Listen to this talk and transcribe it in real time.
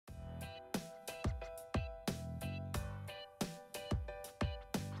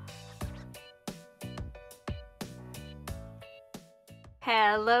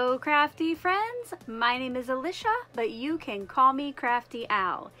Hello crafty friends, my name is Alicia, but you can call me Crafty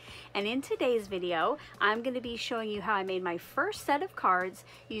Al. And in today's video, I'm going to be showing you how I made my first set of cards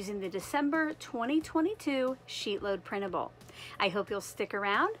using the December 2022 SheetLoad printable. I hope you'll stick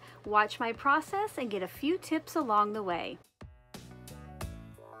around, watch my process, and get a few tips along the way.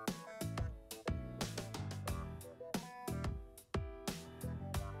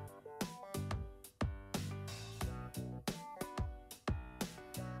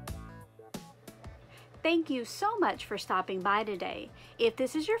 Thank you so much for stopping by today. If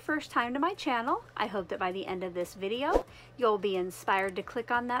this is your first time to my channel, I hope that by the end of this video, you'll be inspired to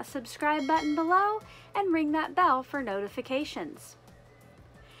click on that subscribe button below and ring that bell for notifications.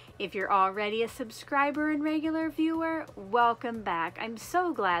 If you're already a subscriber and regular viewer, welcome back. I'm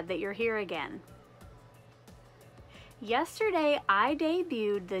so glad that you're here again. Yesterday, I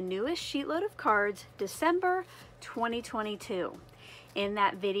debuted the newest SheetLoad of Cards, December 2022. In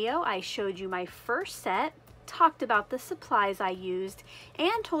that video, I showed you my first set, talked about the supplies I used,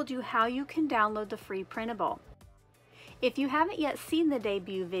 and told you how you can download the free printable. If you haven't yet seen the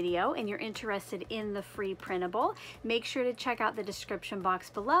debut video and you're interested in the free printable, make sure to check out the description box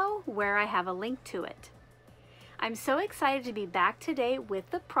below where I have a link to it. I'm so excited to be back today with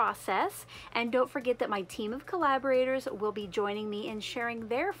the process, and don't forget that my team of collaborators will be joining me in sharing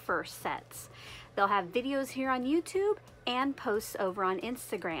their first sets. They'll have videos here on YouTube and posts over on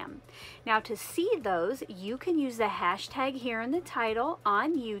Instagram. Now to see those, you can use the hashtag here in the title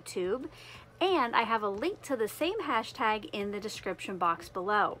on YouTube, and I have a link to the same hashtag in the description box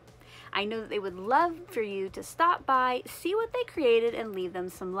below. I know that they would love for you to stop by, see what they created, and leave them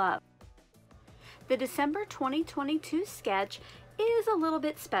some love. The December 2022 sketch is a little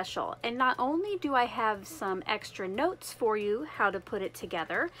bit special, and not only do I have some extra notes for you how to put it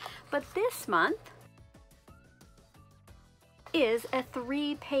together, but this month is a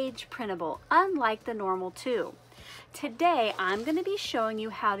 3-page printable, unlike the normal 2. Today I'm going to be showing you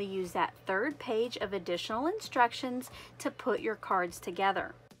how to use that 3rd page of additional instructions to put your cards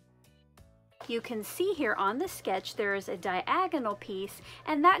together. You can see here on the sketch there is a diagonal piece,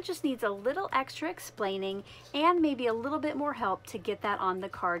 and that just needs a little extra explaining and maybe a little bit more help to get that on the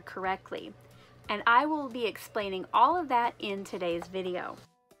card correctly. And I will be explaining all of that in today's video.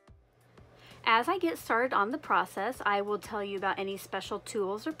 As I get started on the process, I will tell you about any special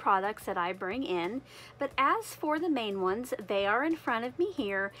tools or products that I bring in, but as for the main ones, they are in front of me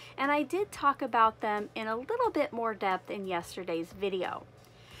here, and I did talk about them in a little bit more depth in yesterday's video.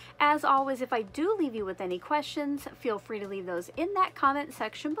 As always, if I do leave you with any questions, feel free to leave those in that comment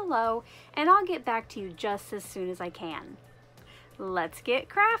section below, and I'll get back to you just as soon as I can. Let's get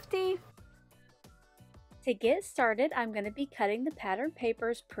crafty! To get started, I'm going to be cutting the pattern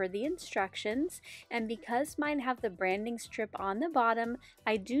papers per the instructions, and because mine have the branding strip on the bottom,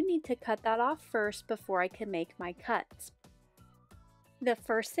 I do need to cut that off first before I can make my cuts. The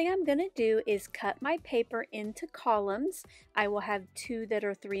first thing I'm going to do is cut my paper into columns. I will have 2 that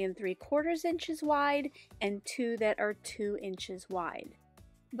are 3 3/4 inches wide and 2 that are 2 inches wide.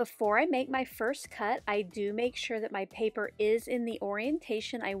 Before I make my first cut, I do make sure that my paper is in the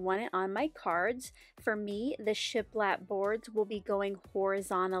orientation I want it on my cards. For me, the shiplap boards will be going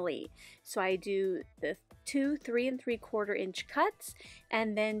horizontally. So I do the 2 3 3/4 inch cuts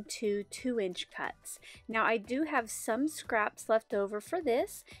and then 2 2-inch cuts. Now I do have some scraps left over for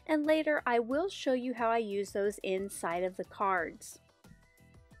this, and later I will show you how I use those inside of the cards.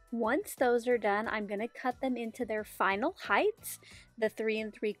 Once those are done, I'm going to cut them into their final heights. The 3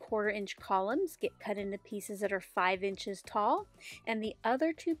 3/4 inch columns get cut into pieces that are 5 inches tall, and the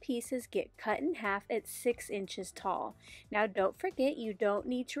other 2 pieces get cut in half at 6 inches tall. Now don't forget, you don't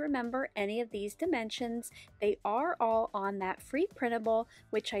need to remember any of these dimensions. They are all on that free printable,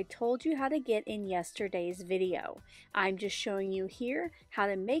 which I told you how to get in yesterday's video. I'm just showing you here how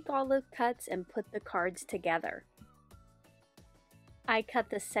to make all the cuts and put the cards together. I cut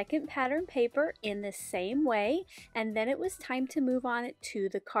the second pattern paper in the same way, and then it was time to move on to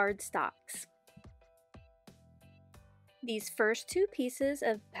the cardstocks. These first 2 pieces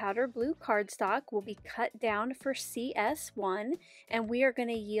of powder blue cardstock will be cut down for CS1, and we are going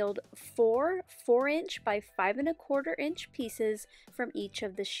to yield 4 4-inch by 5 1/4 inch pieces from each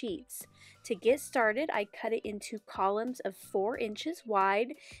of the sheets. To get started, I cut it into columns of 4 inches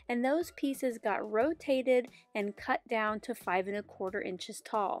wide, and those pieces got rotated and cut down to 5 1/4 inches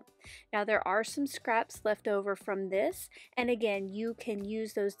tall. Now there are some scraps left over from this, and again, you can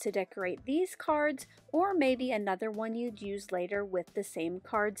use those to decorate these cards, or maybe another one you'd use later with the same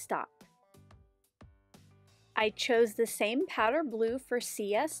cardstock. I chose the same powder blue for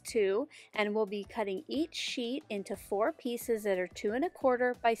CS2 and will be cutting each sheet into 4 pieces that are 2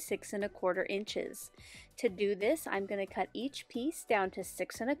 1/4 by 6 1/4 inches. To do this, I'm going to cut each piece down to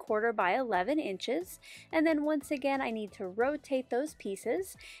 6 1/4 by 11 inches, and then once again I need to rotate those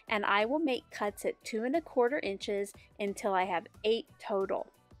pieces, and I will make cuts at 2 1/4 inches until I have 8 total.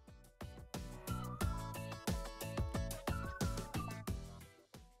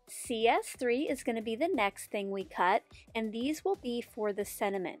 CS3 is going to be the next thing we cut, and these will be for the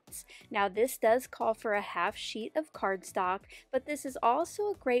sentiments. Now this does call for a half sheet of cardstock, but this is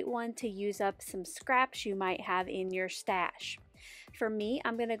also a great one to use up some scraps you might have in your stash. For me,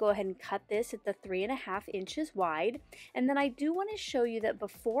 I'm going to go ahead and cut this at the 3 1/2 inches wide, and then I do want to show you that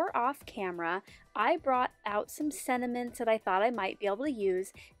before off camera, I brought out some sentiments that I thought I might be able to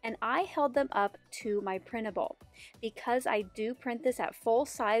use, and I held them up to my printable. Because I do print this at full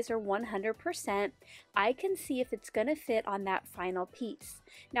size or 100%, I can see if it's going to fit on that final piece.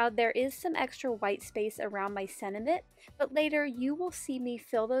 Now there is some extra white space around my sentiment, but later you will see me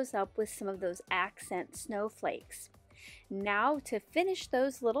fill those up with some of those accent snowflakes. Now to finish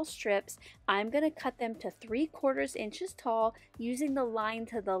those little strips, I'm going to cut them to 3/4 inches tall using the line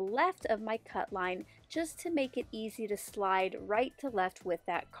to the left of my cut line just to make it easy to slide right to left with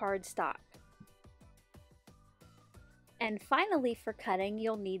that cardstock. And finally, for cutting,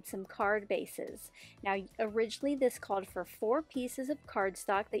 you'll need some card bases. Now, originally this called for 4 pieces of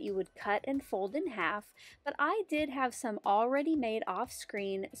cardstock that you would cut and fold in half, but I did have some already made off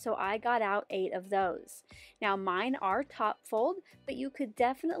screen, so I got out 8 of those. Now, mine are top fold, but you could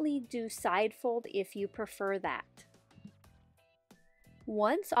definitely do side fold if you prefer that.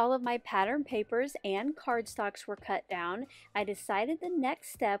 Once all of my pattern papers and cardstocks were cut down, I decided the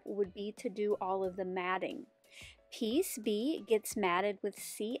next step would be to do all of the matting. Piece B gets matted with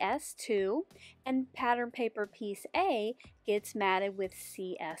CS2 and pattern paper piece A gets matted with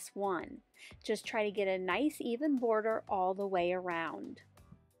CS1. Just try to get a nice even border all the way around.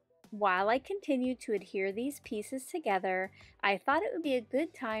 While I continue to adhere these pieces together, I thought it would be a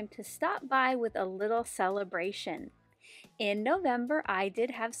good time to stop by with a little celebration. In November, I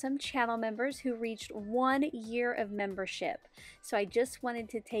did have some channel members who reached 1 year of membership, so I just wanted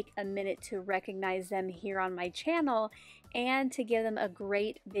to take a minute to recognize them here on my channel and to give them a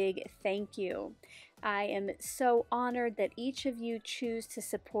great big thank you. I am so honored that each of you choose to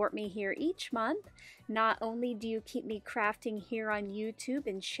support me here each month. Not only do you keep me crafting here on YouTube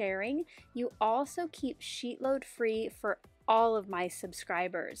and sharing, you also keep SheetLoad free for all of my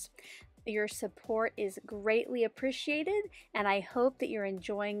subscribers. Your support is greatly appreciated, and I hope that you're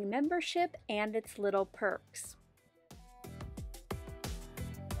enjoying membership and its little perks.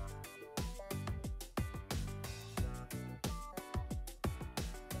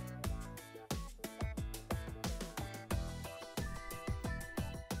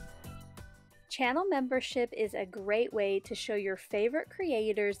 Channel membership is a great way to show your favorite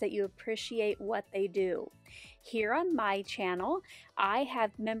creators that you appreciate what they do. Here on my channel, I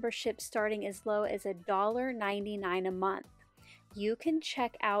have memberships starting as low as $1.99 a month. You can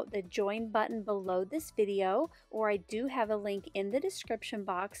check out the join button below this video, or I do have a link in the description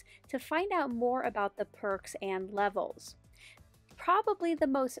box to find out more about the perks and levels. Probably the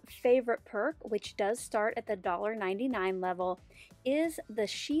most favorite perk, which does start at the $1.99 level, is the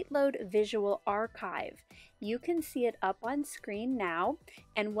SheetLoad Visual Archive. You can see it up on screen now,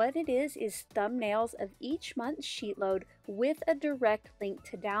 and what it is thumbnails of each month's SheetLoad with a direct link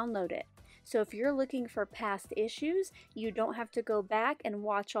to download it. So if you're looking for past issues, you don't have to go back and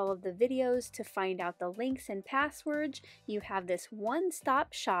watch all of the videos to find out the links and passwords. You have this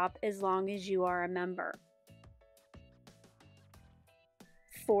one-stop shop as long as you are a member.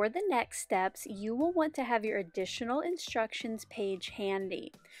 For the next steps, you will want to have your additional instructions page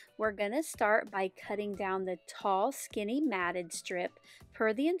handy. We're going to start by cutting down the tall, skinny matted strip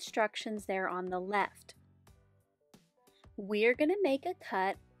per the instructions there on the left. We're going to make a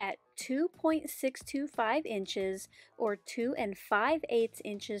cut at 2.625 inches or 2 5/8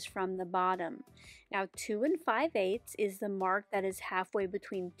 inches from the bottom. Now 2 5/8 is the mark that is halfway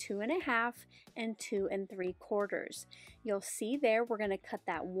between 2 1/2 and 2 3/4. You'll see there we're going to cut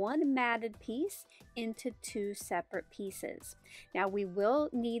that one matted piece into 2 separate pieces. Now we will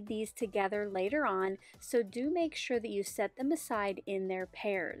need these together later on, so do make sure that you set them aside in their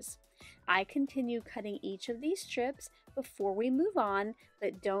pairs. I continue cutting each of these strips before we move on,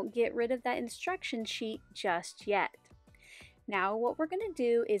 but don't get rid of that instruction sheet just yet. Now what we're going to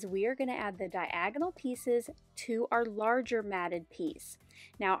do is we are going to add the diagonal pieces to our larger matted piece.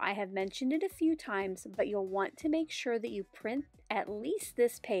 Now, I have mentioned it a few times, but you'll want to make sure that you print at least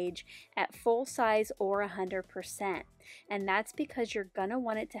this page at full size or 100%. And that's because you're going to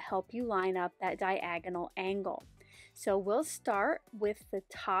want it to help you line up that diagonal angle. So we'll start with the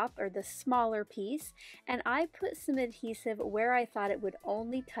top or the smaller piece, and I put some adhesive where I thought it would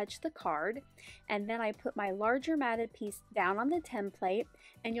only touch the card, and then I put my larger matted piece down on the template,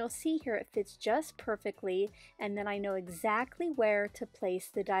 and you'll see here it fits just perfectly, and then I know exactly where to place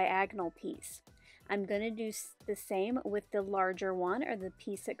the diagonal piece. I'm going to do the same with the larger one, or the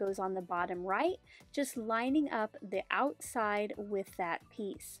piece that goes on the bottom right, just lining up the outside with that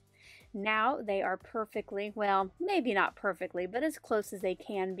piece. Now they are perfectly, well, maybe not perfectly, but as close as they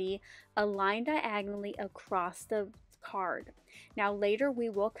can be, aligned diagonally across the card. Now later we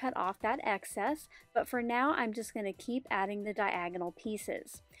will cut off that excess, but for now I'm just going to keep adding the diagonal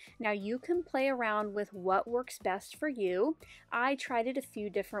pieces. Now you can play around with what works best for you. I tried it a few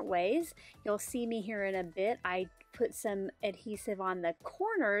different ways. You'll see me here in a bit. I put some adhesive on the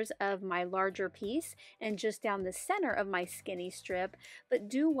corners of my larger piece and just down the center of my skinny strip, but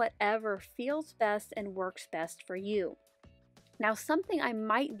do whatever feels best and works best for you. Now something I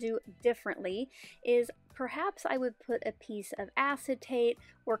might do differently is perhaps I would put a piece of acetate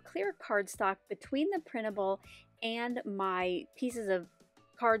or clear cardstock between the printable and my pieces of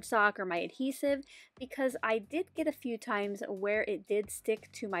cardstock or my adhesive, because I did get a few times where it did stick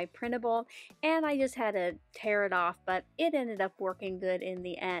to my printable and I just had to tear it off, but it ended up working good in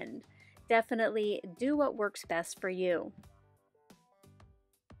the end. Definitely do what works best for you.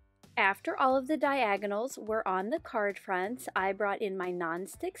 After all of the diagonals were on the card fronts, I brought in my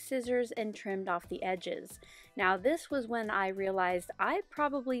non-stick scissors and trimmed off the edges. Now this was when I realized I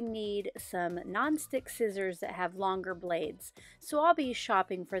probably need some non-stick scissors that have longer blades, so I'll be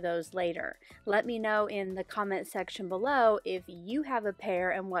shopping for those later. Let me know in the comment section below if you have a pair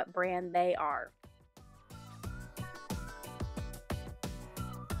and what brand they are.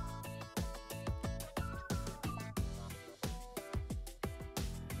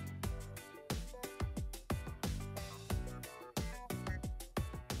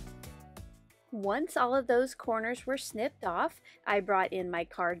 Once all of those corners were snipped off, I brought in my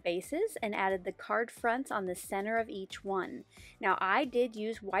card bases and added the card fronts on the center of each one. Now I did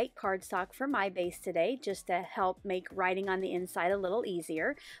use white cardstock for my base today just to help make writing on the inside a little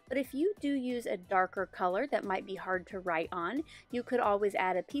easier, but if you do use a darker color that might be hard to write on, you could always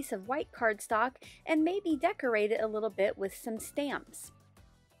add a piece of white cardstock and maybe decorate it a little bit with some stamps.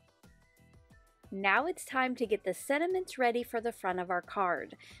 Now it's time to get the sentiments ready for the front of our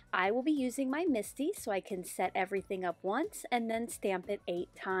card. I will be using my MISTI so I can set everything up once and then stamp it 8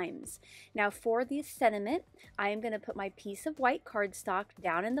 times. Now for the sentiment, I am going to put my piece of white cardstock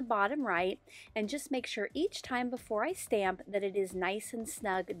down in the bottom right and just make sure each time before I stamp that it is nice and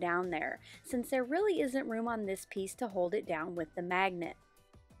snug down there, since there really isn't room on this piece to hold it down with the magnet.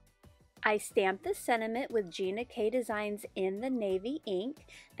 I stamped the sentiment with Gina K Designs in the navy ink,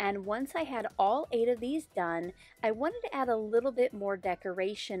 and once I had all 8 of these done, I wanted to add a little bit more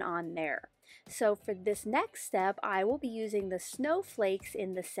decoration on there. So for this next step, I will be using the snowflakes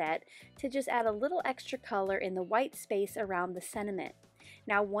in the set to just add a little extra color in the white space around the sentiment.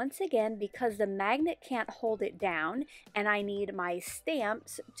 Now once again, because the magnet can't hold it down and I need my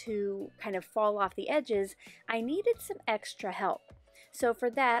stamps to kind of fall off the edges, I needed some extra help. So for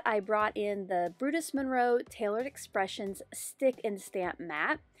that, I brought in the Brutus Monroe Tailored Expressions Stick and Stamp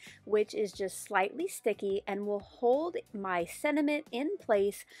Mat, which is just slightly sticky and will hold my sentiment in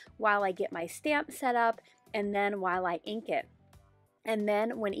place while I get my stamp set up and then while I ink it. And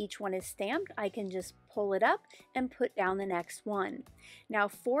then when each one is stamped, I can just pull it up and put down the next one. Now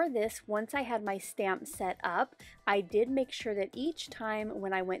for this, once I had my stamp set up, I did make sure that each time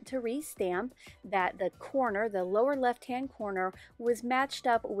when I went to restamp that the corner, the lower left-hand corner, was matched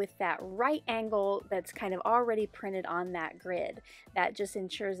up with that right angle that's kind of already printed on that grid. That just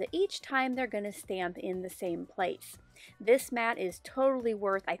ensures that each time they're going to stamp in the same place. This mat is totally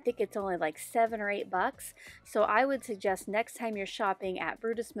worth, I think it's only like $7 or $8, so I would suggest next time you're shopping at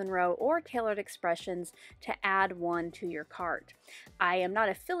Brutus Monroe or Tailored Expressions to add one to your cart. I am not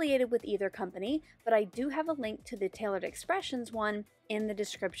affiliated with either company, but I do have a link to the Tailored Expressions one in the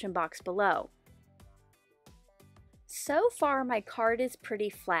description box below. So far my card is pretty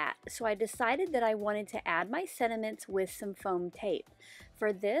flat, so I decided that I wanted to add my sentiments with some foam tape.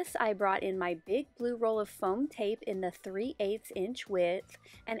 For this, I brought in my big blue roll of foam tape in the 3/8 inch width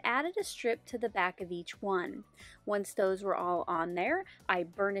and added a strip to the back of each one. Once those were all on there, I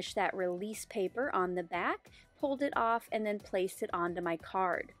burnished that release paper on the back, pulled it off, and then placed it onto my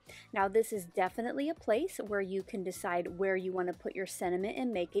card. Now this is definitely a place where you can decide where you want to put your sentiment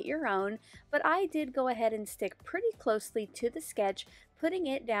and make it your own, but I did go ahead and stick pretty closely to the sketch, putting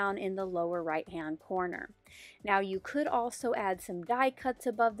it down in the lower right hand corner. Now you could also add some die cuts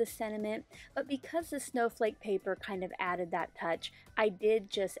above the sentiment, but because the snowflake paper kind of added that touch, I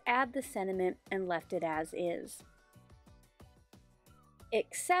did just add the sentiment and left it as is.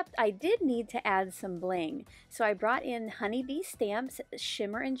 Except I did need to add some bling, so I brought in Honeybee Stamps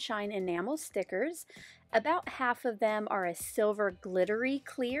Shimmer and Shine enamel stickers. About half of them are a silver glittery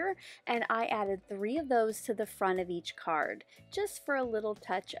clear, and I added 3 of those to the front of each card, just for a little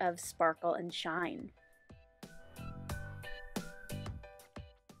touch of sparkle and shine.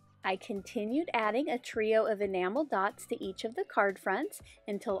 I continued adding a trio of enamel dots to each of the card fronts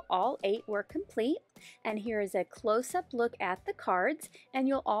until all 8 were complete. And here is a close-up look at the cards, and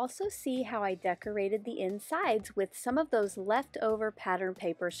you'll also see how I decorated the insides with some of those leftover pattern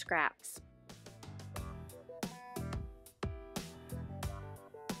paper scraps.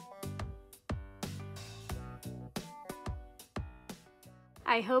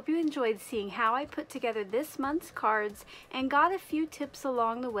 I hope you enjoyed seeing how I put together this month's cards and got a few tips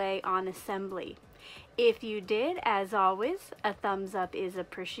along the way on assembly. If you did, as always, a thumbs up is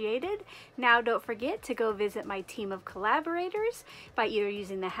appreciated. Now don't forget to go visit my team of collaborators by either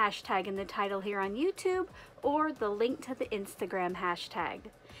using the hashtag in the title here on YouTube or the link to the Instagram hashtag.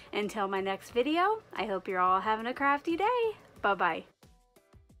 Until my next video, I hope you're all having a crafty day. Bye-bye.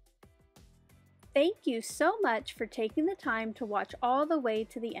 Thank you so much for taking the time to watch all the way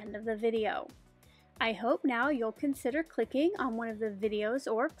to the end of the video. I hope now you'll consider clicking on one of the videos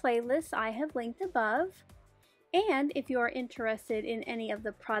or playlists I have linked above. And if you are interested in any of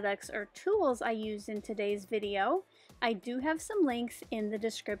the products or tools I used in today's video, I do have some links in the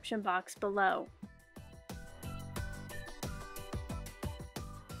description box below.